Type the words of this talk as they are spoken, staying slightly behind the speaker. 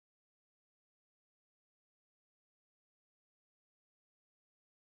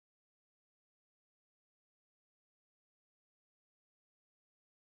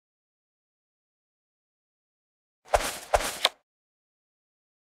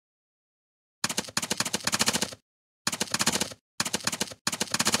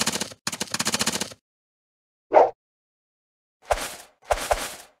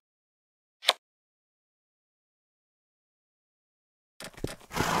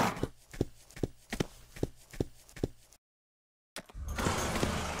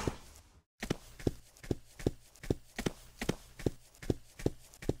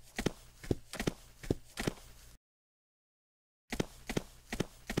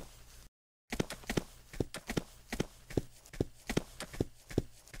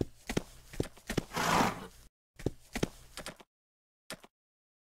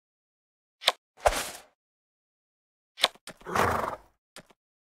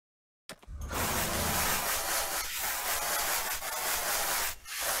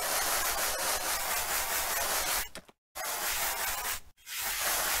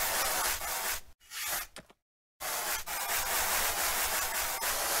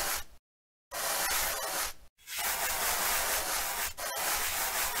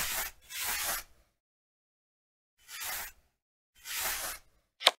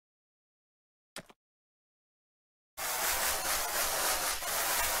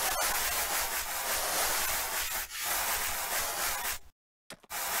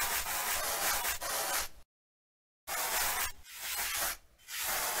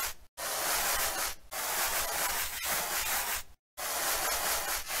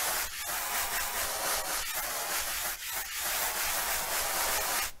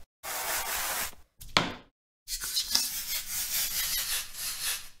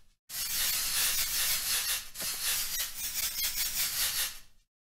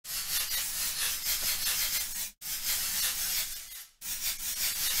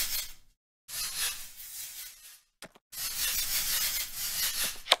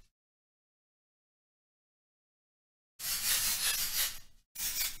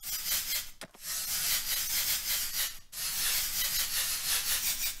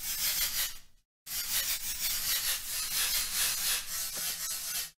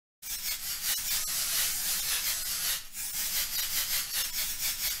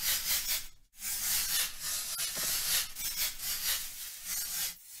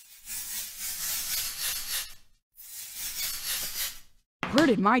Where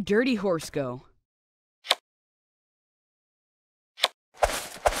did my dirty horse go?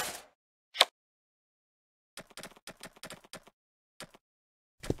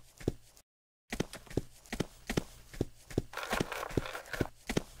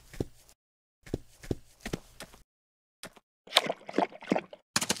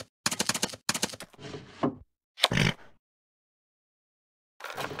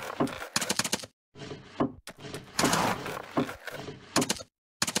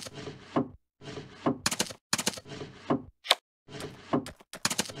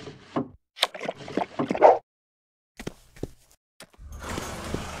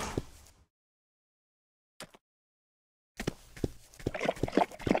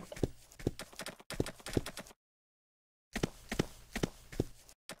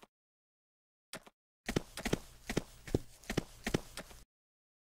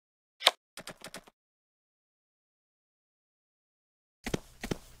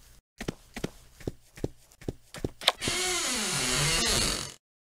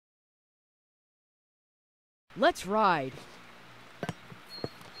 Let's ride.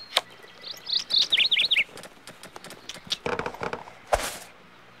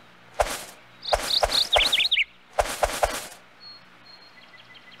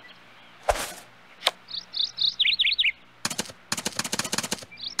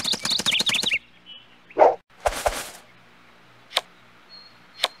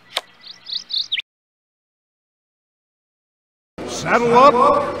 Saddle up,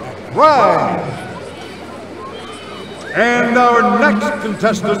 ride! And our next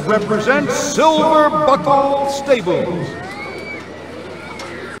contestant represents Silver Buckle Stables.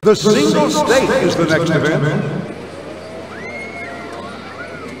 The single stake is the next event.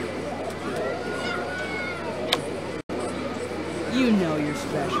 You know you're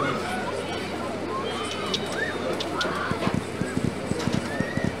special.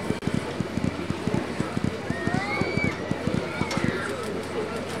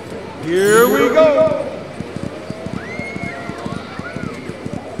 Here we go.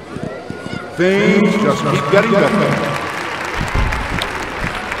 Things just keep getting better.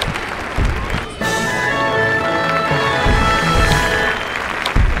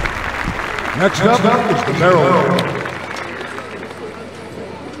 Next up is the barrel.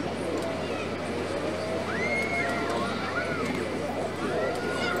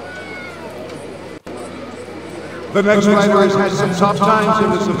 The next rider has had some tough times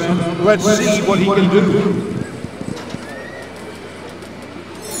in this event. Let's see what he can do.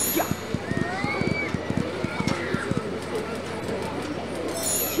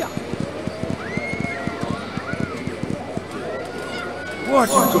 Watch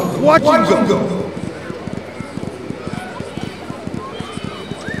him go! Watch him go!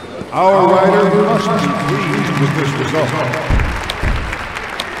 Our rider must be pleased with this result.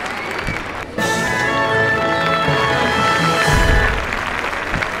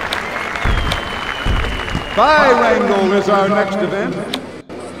 Bi-Wrangle is our next event.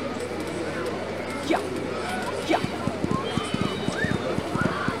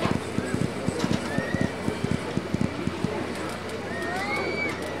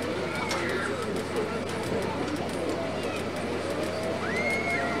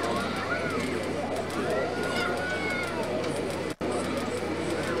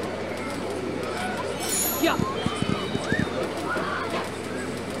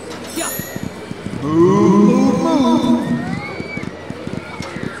 Move.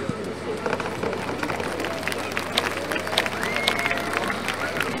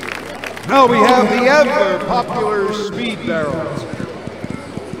 Now we have the ever popular speed barrels.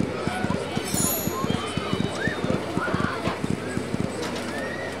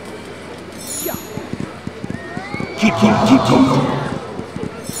 Keep going.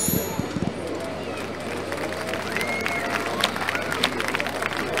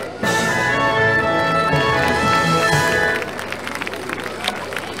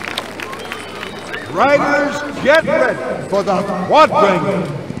 Riders, get ready for the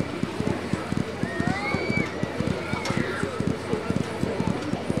quadrangle.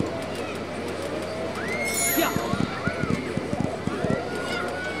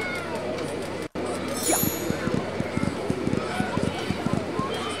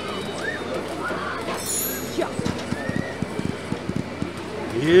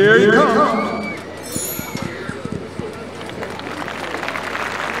 Here he comes.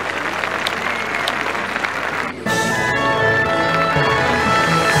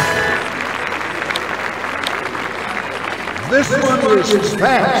 This one is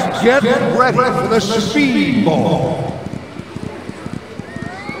fast. Get ready for the speedball.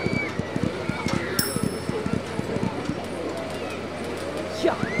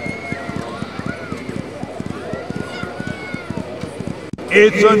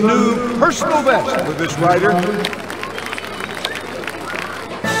 It's a new personal best for this rider.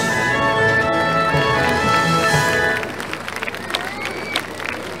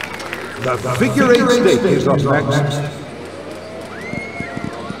 The figure eight stake is up next.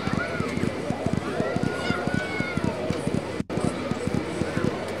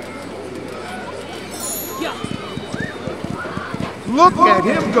 Look at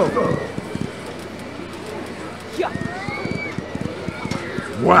him go!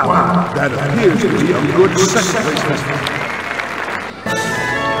 Wow, that appears to be a good second place.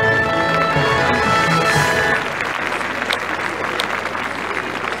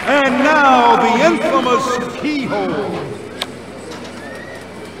 And now the infamous keyhole.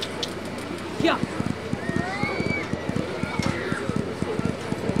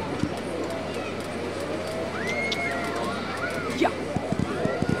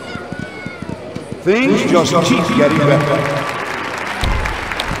 Things just keep getting better.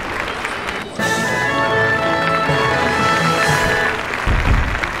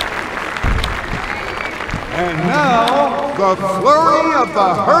 And now, the flurry of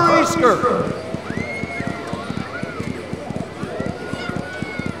the hurry skirt.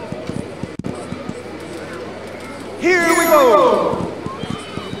 Here we go!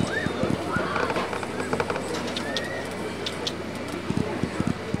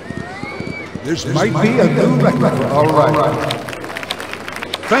 This might be a new record. All right.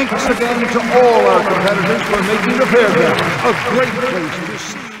 Thanks again to all our competitors for making the fairground a great place to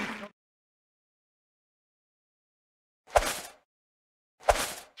see.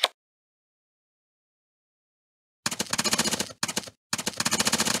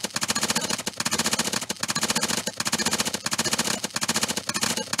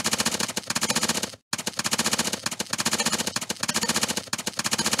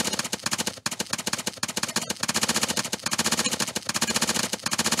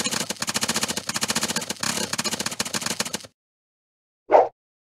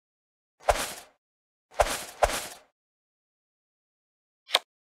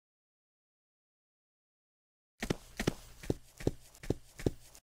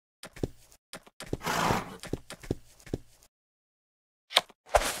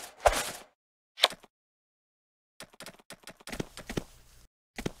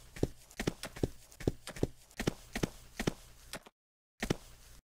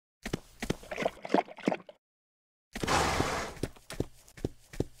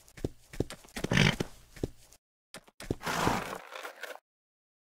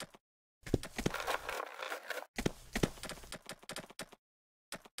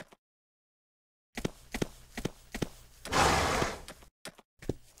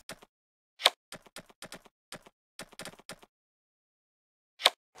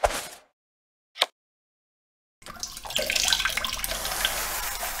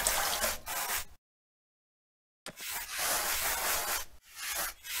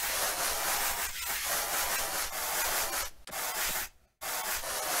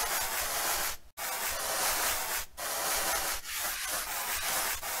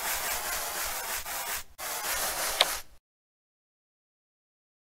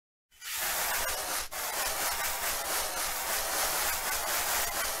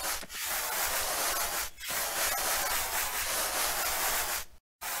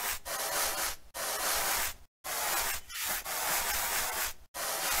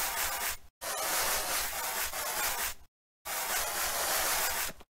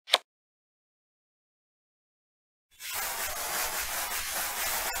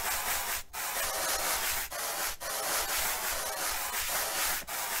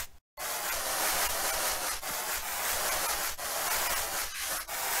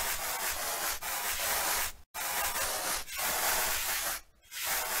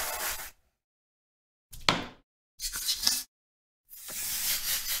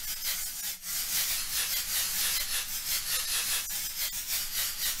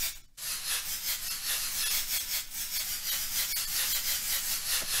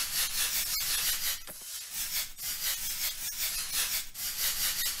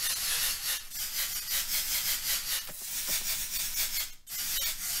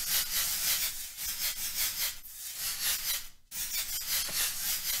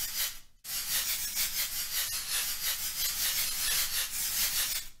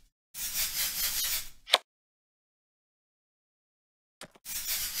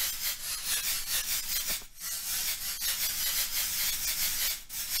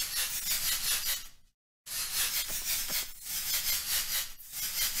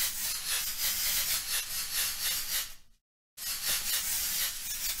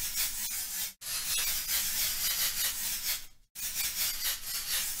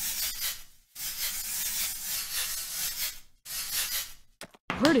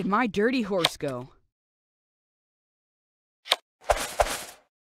 Where did my dirty horse go?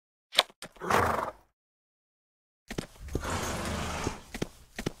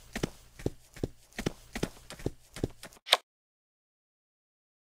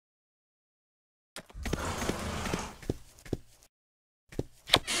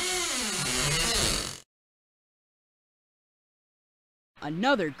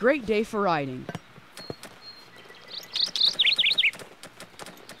 Another great day for riding.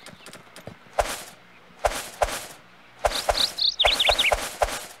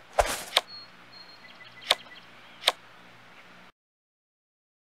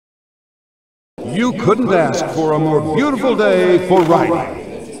 You couldn't ask for a more beautiful day for riding.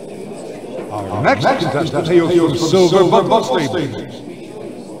 Our next contestant hails from Silver Buffalo Stables.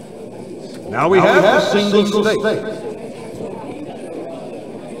 Now we have the single stake.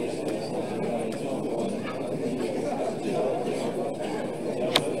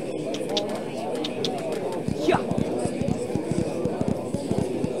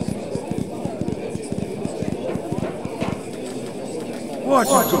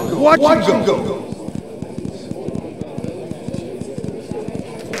 Watch him go.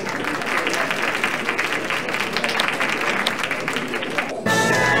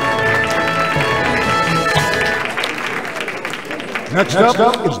 Next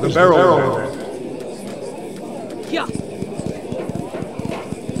up is the barrel event.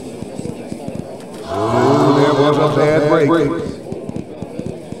 Oh, there was a bad break.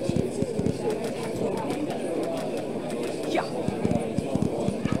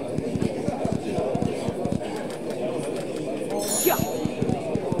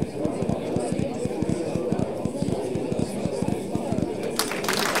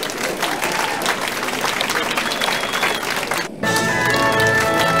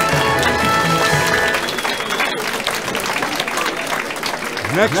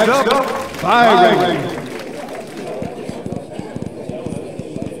 Next up, fire ring.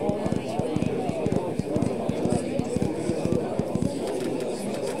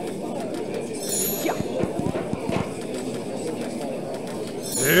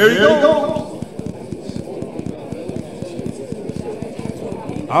 There you go.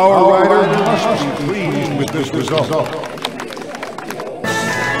 Our rider must be pleased with this result.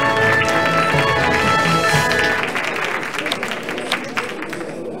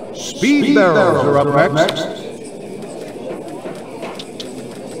 Speed barrels are up next.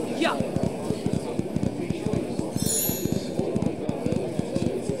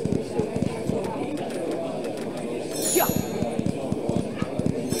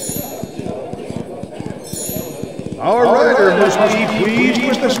 Our rider must be pleased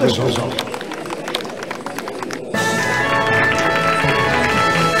with this result.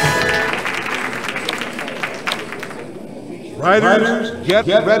 Riders, get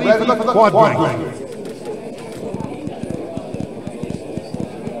ready for the quadrangle.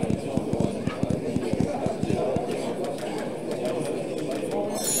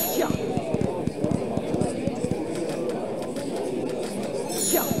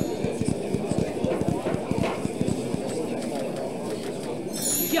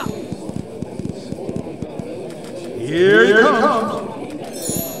 Here he comes.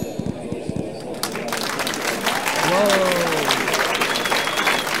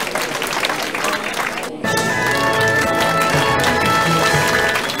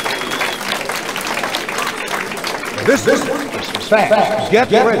 This is fast.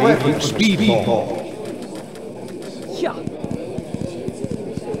 Get ready for the speedball.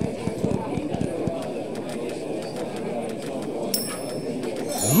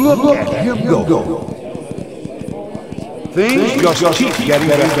 Look at him go. Things just keep getting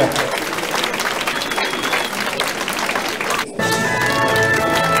better.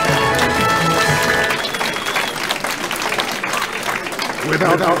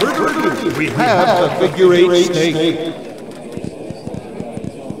 Without further ado, we have the figure eight stake.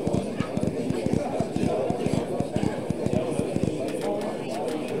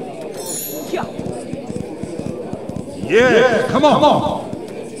 Yeah, come on.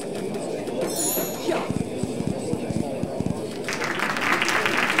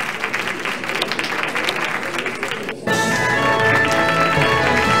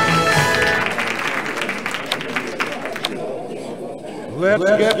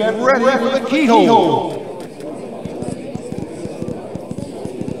 Let's get ready for the keyhole.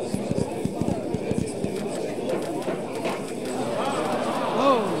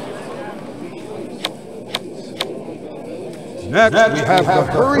 Next, we have the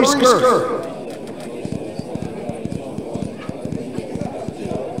hurry skirt.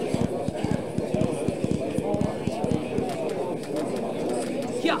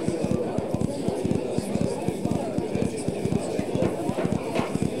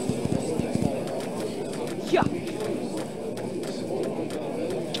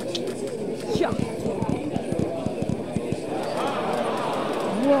 Yeah.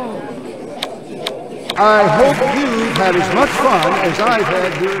 Whoa. I hope you've had as much fun as I've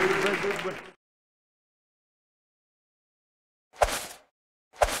had here.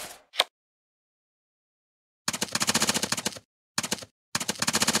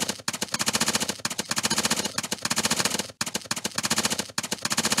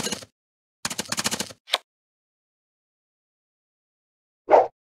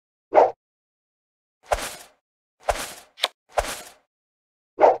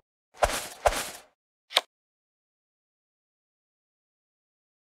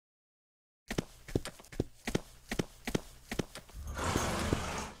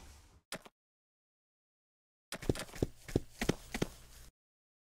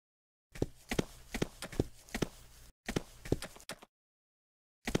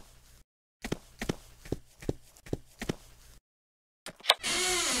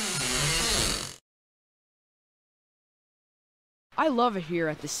 I love it here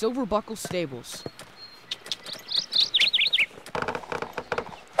at the Silver Buckle Stables.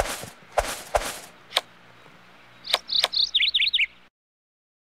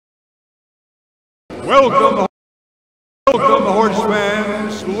 Welcome,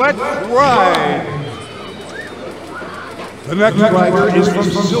 horsemen. Let's ride. The next rider is from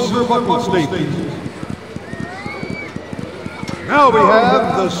Silver Buckle Stables. Now we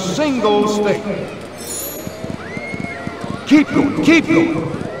have the single stake. Keep going, keep going.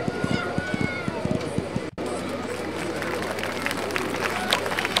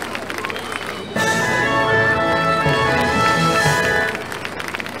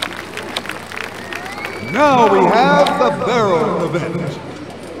 Now we have the barrel event.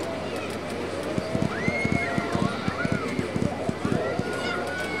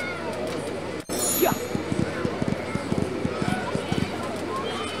 Yeah.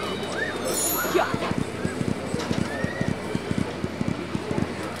 Yeah.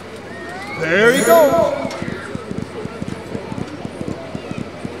 There he goes.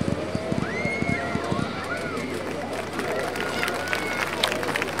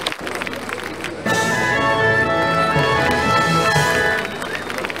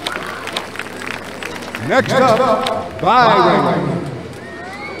 Next up, Byron.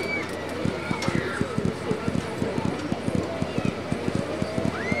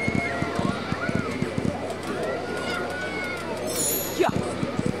 Yeah.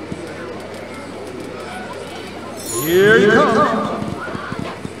 Here he comes.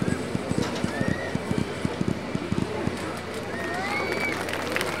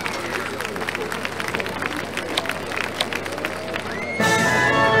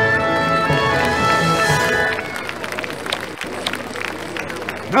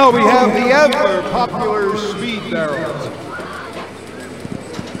 Now we have the ever popular speed barrels.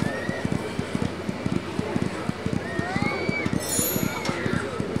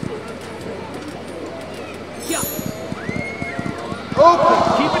 Yeah. Open,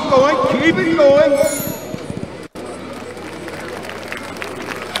 keep it going, keep it going.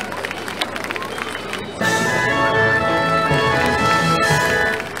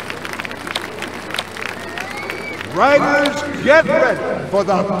 Riders, get ready for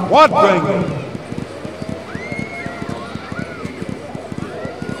the quadrangle.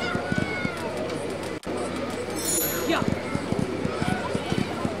 Yeah.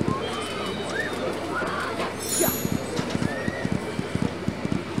 Yeah.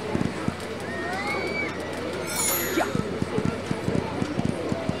 Yeah.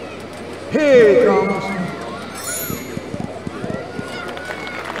 Here he comes.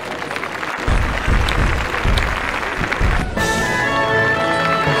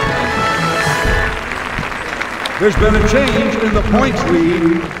 There's been a change in the points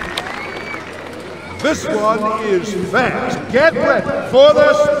lead. This one is fast. Get ready for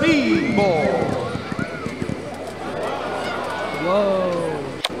the speedball. Whoa.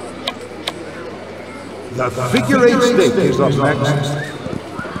 The figure eight stake is up next.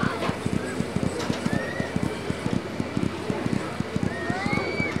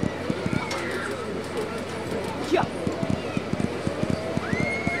 Yeah.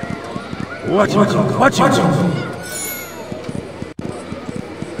 Watch it.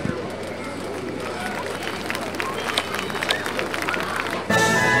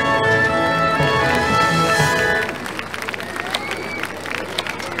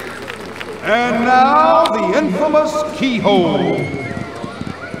 And now the infamous keyhole.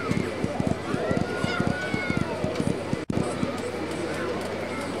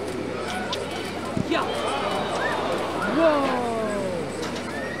 Yeah. Whoa.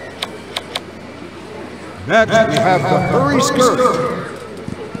 Next we have the hurry skirt.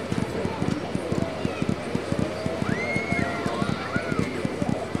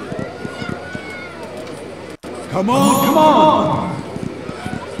 Come on! Come on!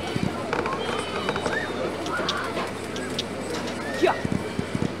 Yeah.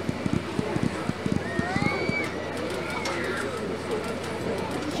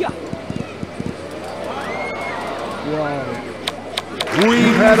 Yeah. Whoa.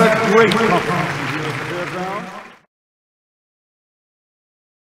 We've had a great competition here at the fairground.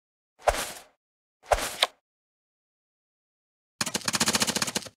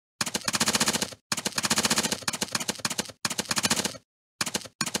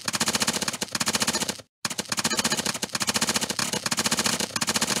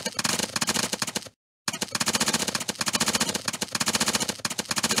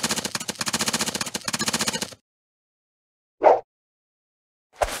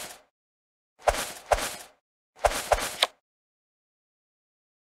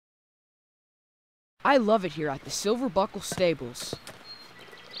 I love it here at the Silver Buckle Stables.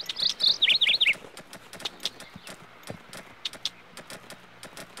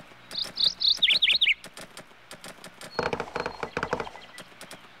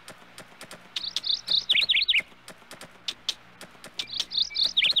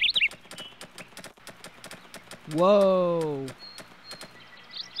 Whoa.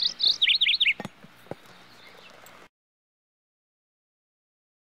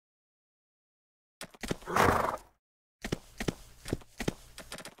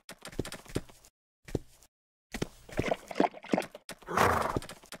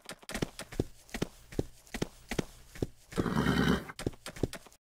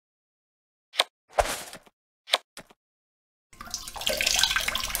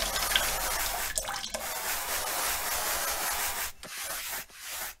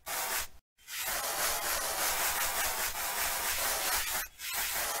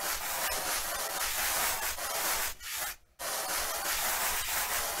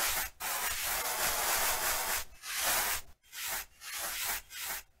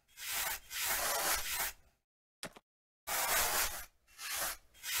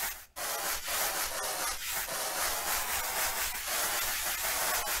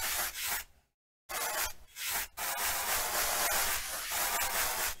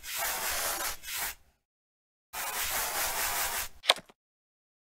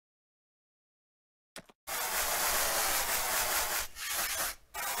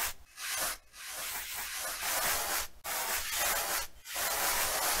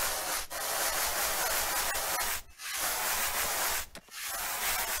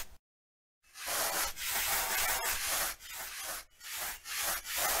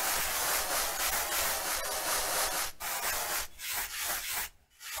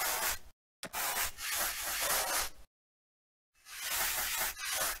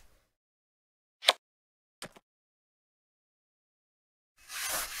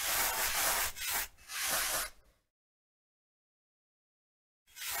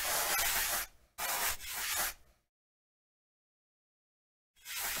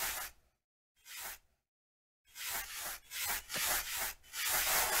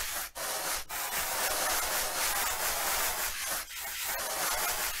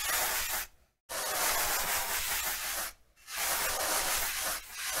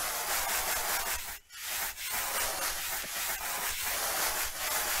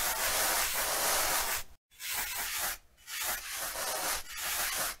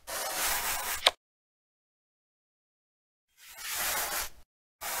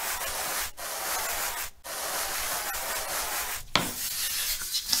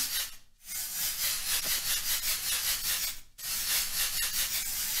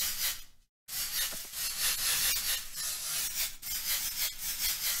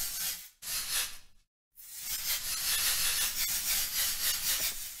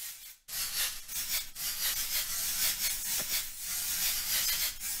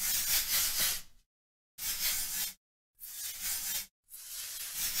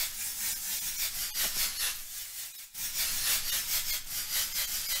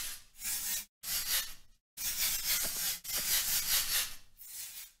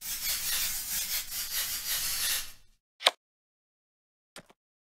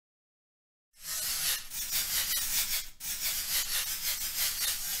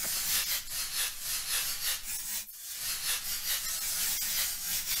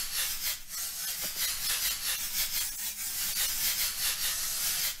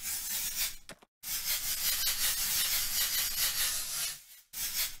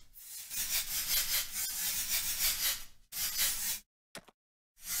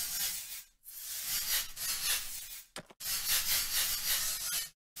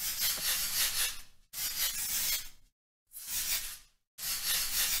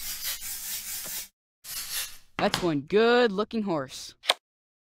 That's one good-looking horse.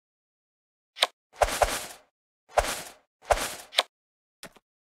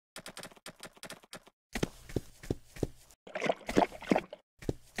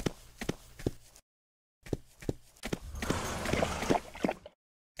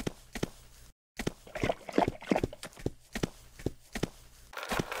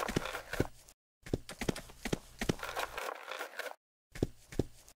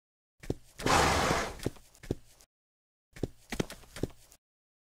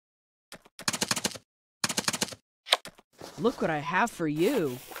 Look what I have for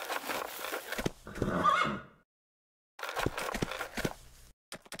you.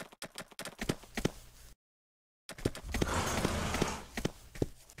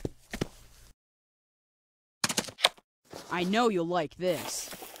 I know you'll like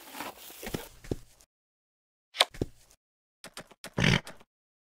this.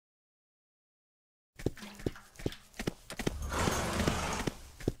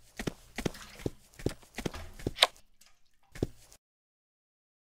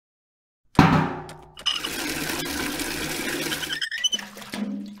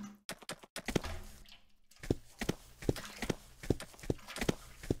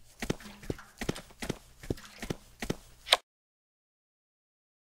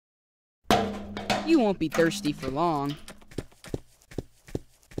 You won't be thirsty for long.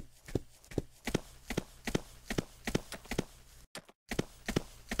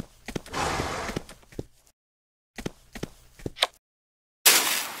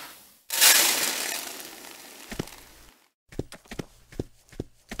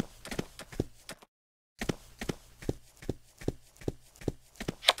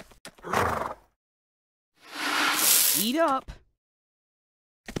 Eat up.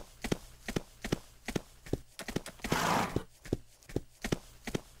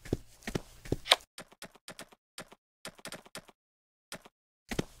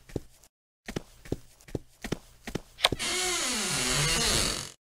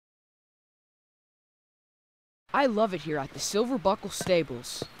 I love it here at the Silver Buckle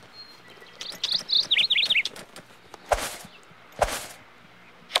Stables.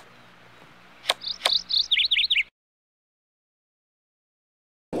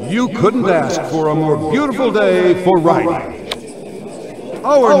 You couldn't ask for a more beautiful day for riding.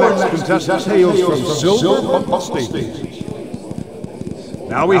 Our next contestant hails from Silver Buckle Stables.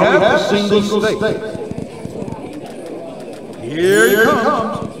 Now we have the single stake. Here he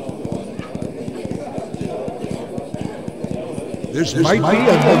comes. This might be a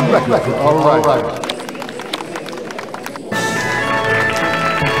new record for our rider.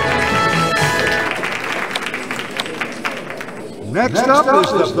 Next up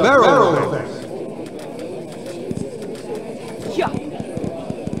is the barrel event. Yeah.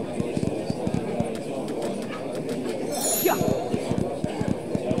 Yeah.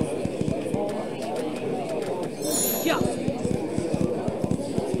 Yeah.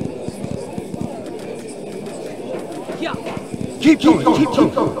 Yeah. Keep going, keep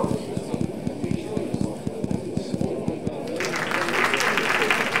going.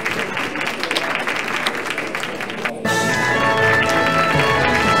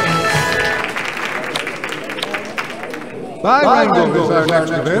 Bilingual is our next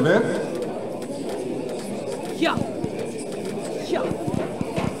event. Yeah. Yeah.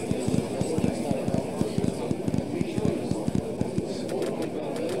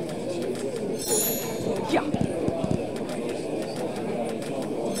 Yeah.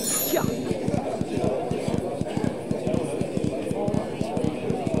 Yeah.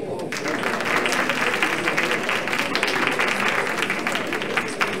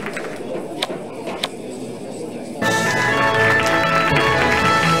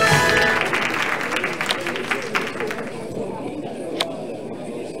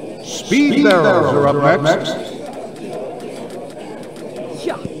 Speed barrels are up next.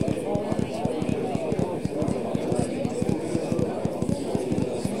 Yeah.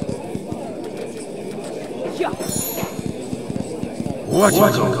 Yeah. Watch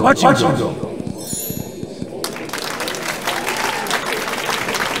him go.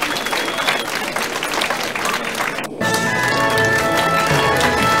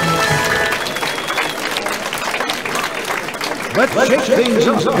 Let's shake things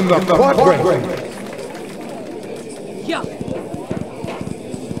up in the quadrangle. Yeah.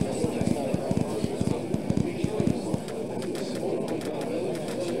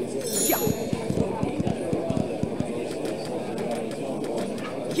 Yeah.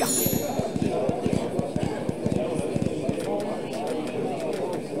 Yeah.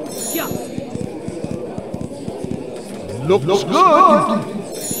 Yeah. Looks good.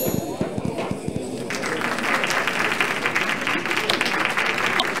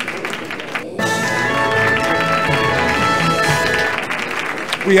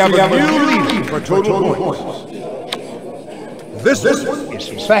 We have a new lead for total points. This one is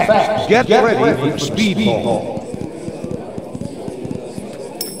fast. Get ready for the speedball.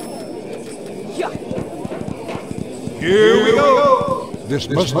 Here we go. This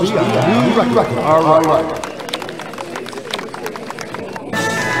must be a new record. All right.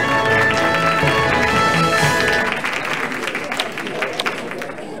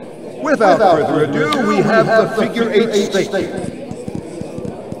 Without further ado, we have the figure eight stake.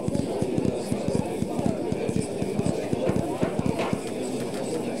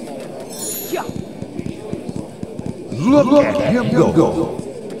 Look at him go.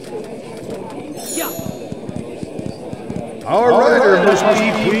 Our rider must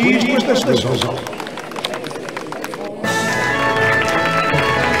be pleased with this result.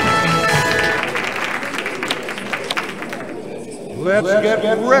 Let's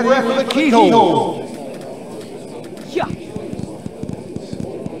get ready for the keyhole.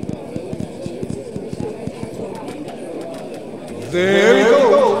 There he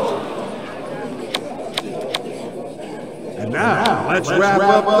goes. And now, let's wrap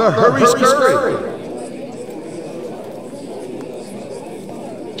up the hurry-scurry.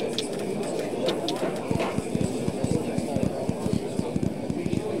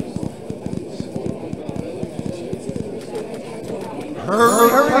 Hurry.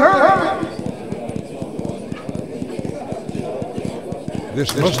 This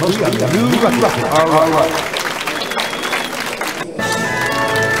must be a new record. All right.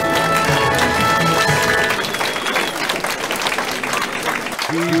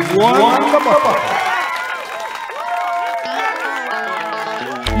 He won the buckle.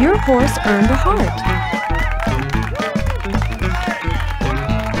 Your horse earned a heart.